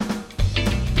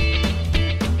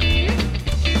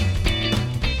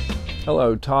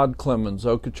Hello, Todd Clemens,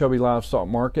 Okeechobee Livestock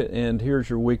Market, and here's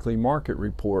your weekly market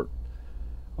report.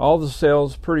 All the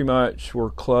sales pretty much were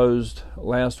closed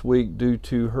last week due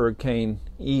to Hurricane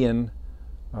Ian.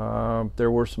 There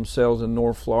were some sales in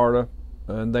North Florida,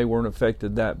 and they weren't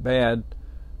affected that bad.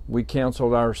 We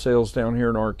canceled our sales down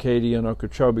here in Arcadia and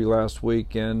Okeechobee last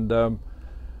week, and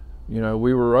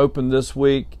we were open this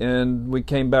week, and we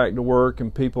came back to work,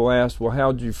 and people asked, well,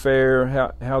 how'd you fare?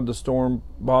 How'd the storm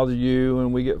bother you?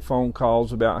 And we get phone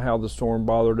calls about how the storm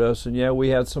bothered us. And yeah, we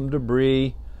had some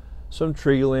debris, some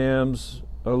tree limbs,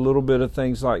 a little bit of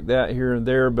things like that here and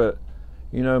there. But,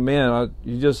 you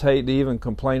just hate to even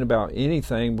complain about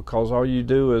anything, because all you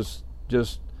do is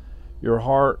just your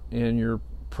heart and your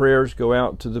prayers go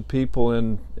out to the people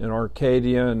in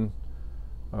Arcadia and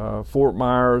Fort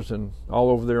Myers and all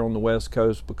over there on the West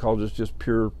Coast, because it's just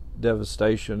pure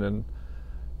devastation. And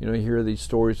you hear these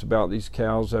stories about these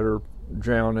cows that are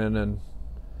drowning and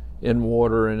in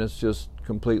water, and it's just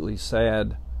completely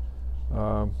sad.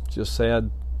 Just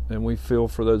sad, and we feel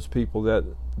for those people that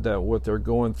what they're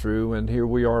going through. And here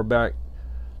we are back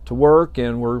to work,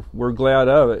 and we're glad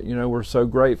of it. We're so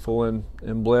grateful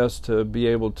and blessed to be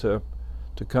able to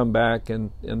come back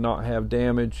and not have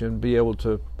damage, and be able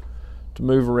to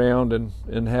move around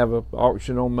and have an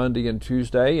auction on Monday and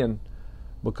Tuesday. And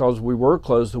because we were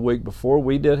closed the week before,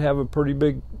 we did have a pretty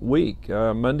big week.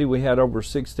 Monday we had over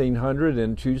 1,600,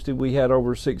 and Tuesday we had over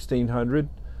 1,600.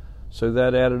 So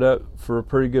that added up for a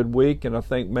pretty good week, and I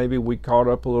think maybe we caught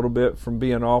up a little bit from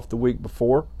being off the week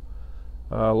before.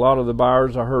 A lot of the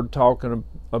buyers I heard talking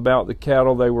about the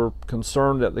cattle, they were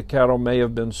concerned that the cattle may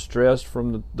have been stressed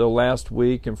from the last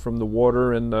week, and from the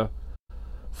water and the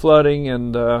flooding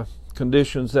and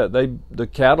conditions that the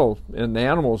cattle and the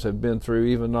animals have been through.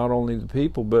 Even not only the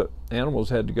people, but animals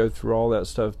had to go through all that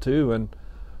stuff too.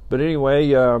 But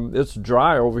anyway, it's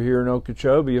dry over here in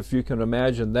Okeechobee, if you can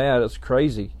imagine that. It's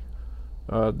crazy.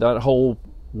 That whole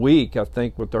week, I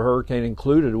think with the hurricane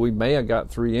included, we may have got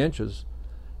 3 inches.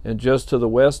 And just to the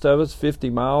west of us, 50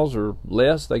 miles or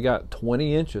less, they got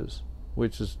 20 inches,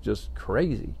 which is just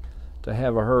crazy to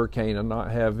have a hurricane and not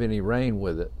have any rain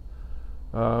with it.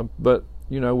 But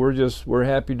we're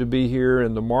happy to be here,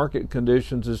 and the market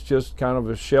conditions is just kind of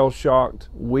a shell-shocked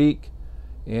week,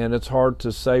 and it's hard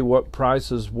to say what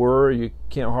prices were. You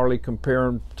can't hardly compare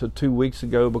them to 2 weeks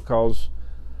ago, because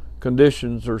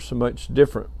conditions are so much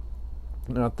different.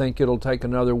 And I think it'll take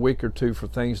another week or two for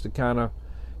things to kind of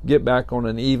get back on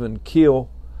an even keel.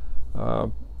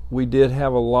 We did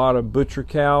have a lot of butcher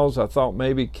cows. I thought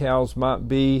maybe cows might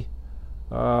be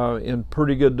in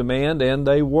pretty good demand, and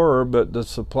they were, but the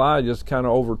supply just kind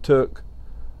of overtook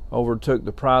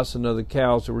the pricing of the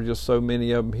cows. There were just so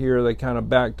many of them here, they kind of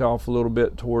backed off a little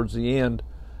bit towards the end.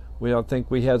 I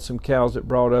think we had some cows that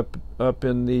brought up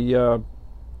in the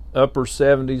upper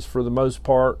 70s for the most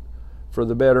part, for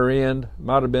the better end.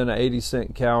 Might have been an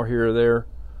 80-cent cow here or there.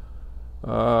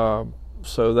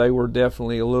 So they were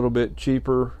definitely a little bit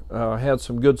cheaper. Had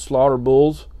some good slaughter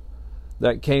bulls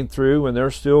that came through, and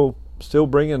they're still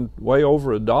bringing way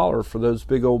over $1 for those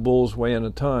big old bulls weighing a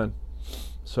ton.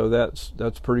 So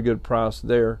that's pretty good price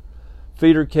there.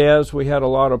 Feeder calves, we had a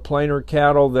lot of plainer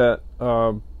cattle that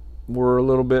were a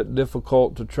little bit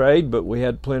difficult to trade, but we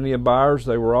had plenty of buyers.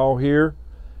 They were all here,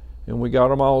 and we got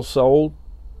them all sold.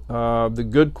 The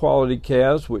good quality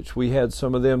calves, which we had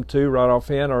some of them too right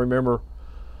offhand. I remember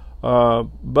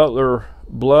Butler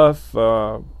Bluff,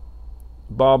 Bob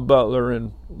Butler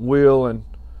and Will, and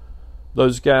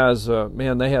those guys,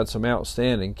 man, they had some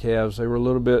outstanding calves. They were a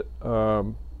little bit,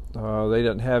 they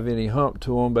didn't have any hump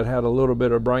to them, but had a little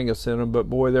bit of brangus in them. But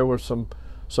boy, there were some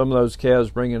of those calves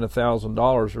bringing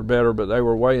 $1,000 or better, but they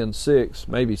were weighing 6,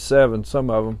 maybe 7, some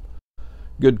of them.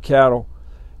 Good cattle.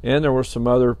 And there were some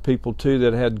other people too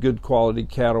that had good quality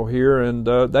cattle here, and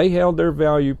they held their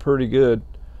value pretty good.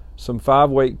 Some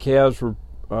 5-weight calves were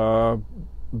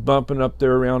bumping up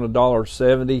there around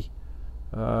 $1.70,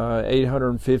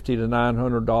 $850 to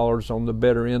 $900 on the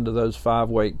better end of those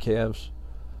 5-weight calves.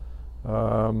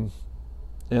 And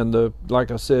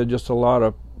like I said, just a lot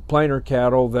of plainer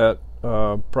cattle that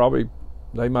probably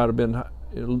they might have been.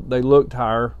 They looked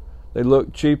higher. They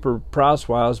looked cheaper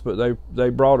price-wise, but they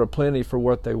brought a plenty for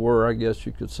what they were, I guess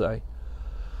you could say.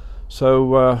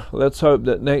 So let's hope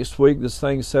that next week this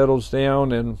thing settles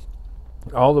down and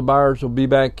all the buyers will be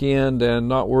back in and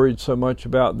not worried so much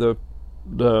about the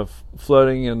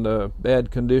flooding and the bad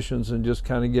conditions, and just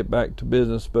kind of get back to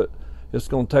business. But it's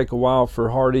going to take a while for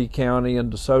Hardee County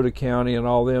and DeSoto County and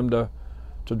all them to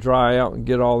dry out and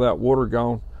get all that water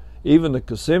gone. Even the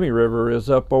Kissimmee River is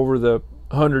up over the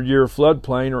 100-year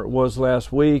floodplain, or it was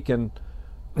last week, and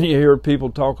you hear people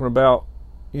talking about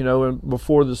and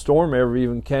before the storm ever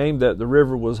even came, that the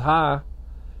river was high.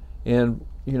 And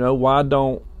why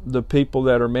don't the people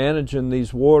that are managing the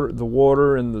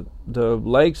water and the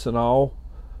lakes and all,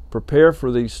 prepare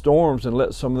for these storms and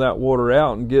let some of that water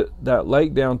out and get that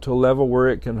lake down to a level where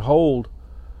it can hold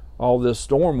all this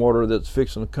storm water that's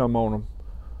fixing to come on them.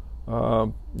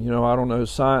 I don't know,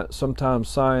 sometimes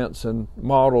science and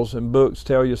models and books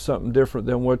tell you something different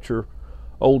than what your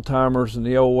old timers and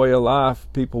the old way of life.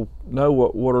 People know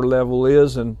what water level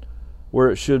is and where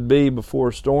it should be before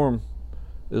a storm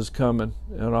is coming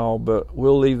and all, but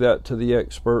we'll leave that to the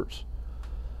experts.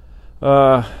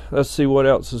 Let's see what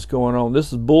else is going on.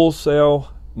 This is bull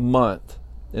sale month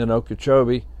in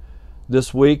Okeechobee.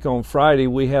 This week on Friday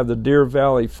we have the Deer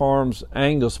Valley Farms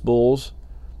Angus bulls.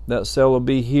 That sale will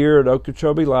be here at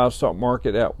Okeechobee Livestock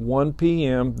Market at 1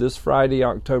 p.m. this Friday,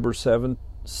 October 7th.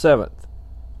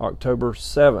 October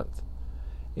 7th.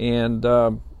 And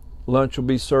lunch will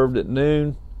be served at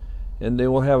noon. And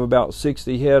then we'll have about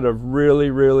 60 head of really,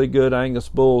 really good Angus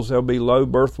bulls. They'll be low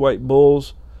birth weight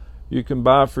bulls. You can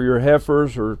buy for your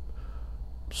heifers, or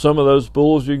some of those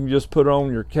bulls you can just put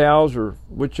on your cows, or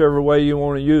whichever way you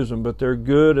want to use them. But they're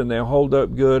good and they'll hold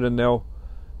up good, and they'll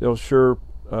sure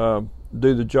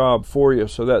do the job for you.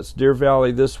 So that's Deer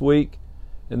Valley this week.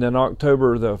 And then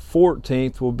October the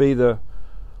 14th will be the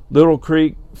Little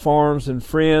Creek Farms and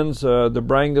Friends, the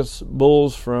Brangus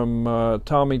bulls from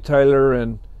Tommy Taylor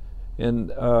and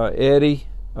Eddie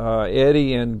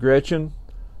and Gretchen.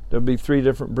 There'll be 3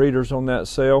 different breeders on that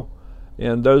sale,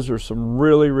 and those are some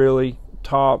really, really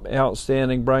top,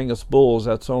 outstanding Brangus bulls.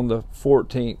 That's on the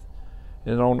 14th.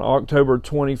 And on October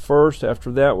 21st,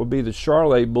 after that, will be the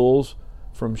Charolais bulls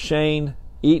from Shane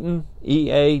Eaton,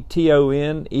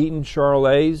 E-A-T-O-N, Eaton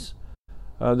Charolais.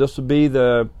 This will be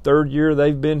the 3rd year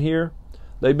they've been here.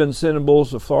 They've been sending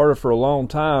bulls to Florida for a long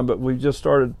time, but we've just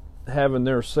started having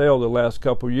their sale the last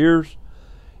couple years.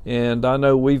 And I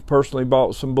know we've personally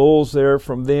bought some bulls there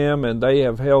from them, and they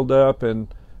have held up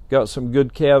and got some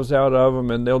good calves out of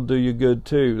them, and they'll do you good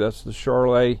too. That's the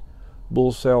Charolais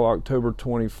bull sale, October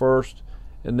 21st.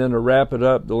 And then to wrap it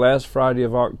up, the last Friday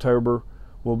of October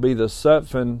will be the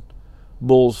Sutphin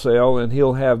bull sale, and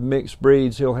he'll have mixed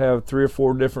breeds. He'll have 3 or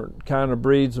 4 different kind of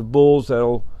breeds of bulls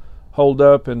that'll hold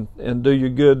up and do you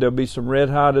good. There'll be some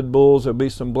red-hided bulls, there'll be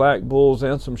some black bulls,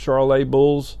 and some Charolais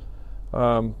bulls.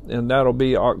 And that'll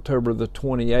be October the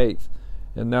 28th,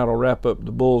 and that'll wrap up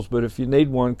the bulls. But if you need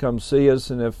one, come see us,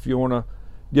 and if you want to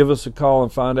give us a call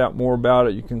and find out more about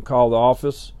it, you can call the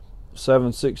office,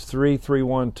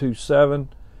 763-3127.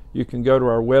 You can go to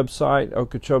our website,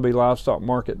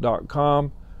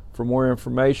 OkeechobeeLivestockMarket.com, for more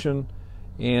information,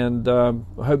 and I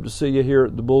hope to see you here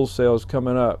at the bull sales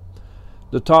coming up.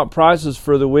 The top prices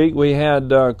for the week, we had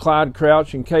Clyde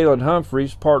Crouch and Caleb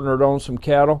Humphreys partnered on some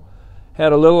cattle.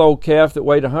 Had a little old calf that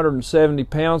weighed 170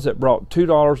 pounds that brought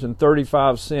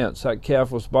 $2.35. That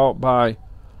calf was bought by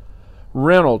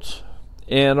Reynolds.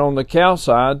 And on the cow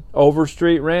side,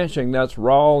 Overstreet Ranching, that's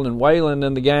Rawl and Whalen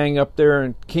and the gang up there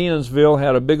in Kenansville,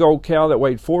 had a big old cow that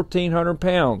weighed 1,400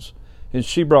 pounds, and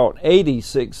she brought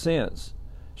 86 cents.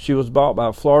 She was bought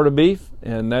by Florida Beef,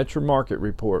 and that's your market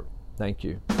report. Thank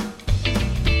you.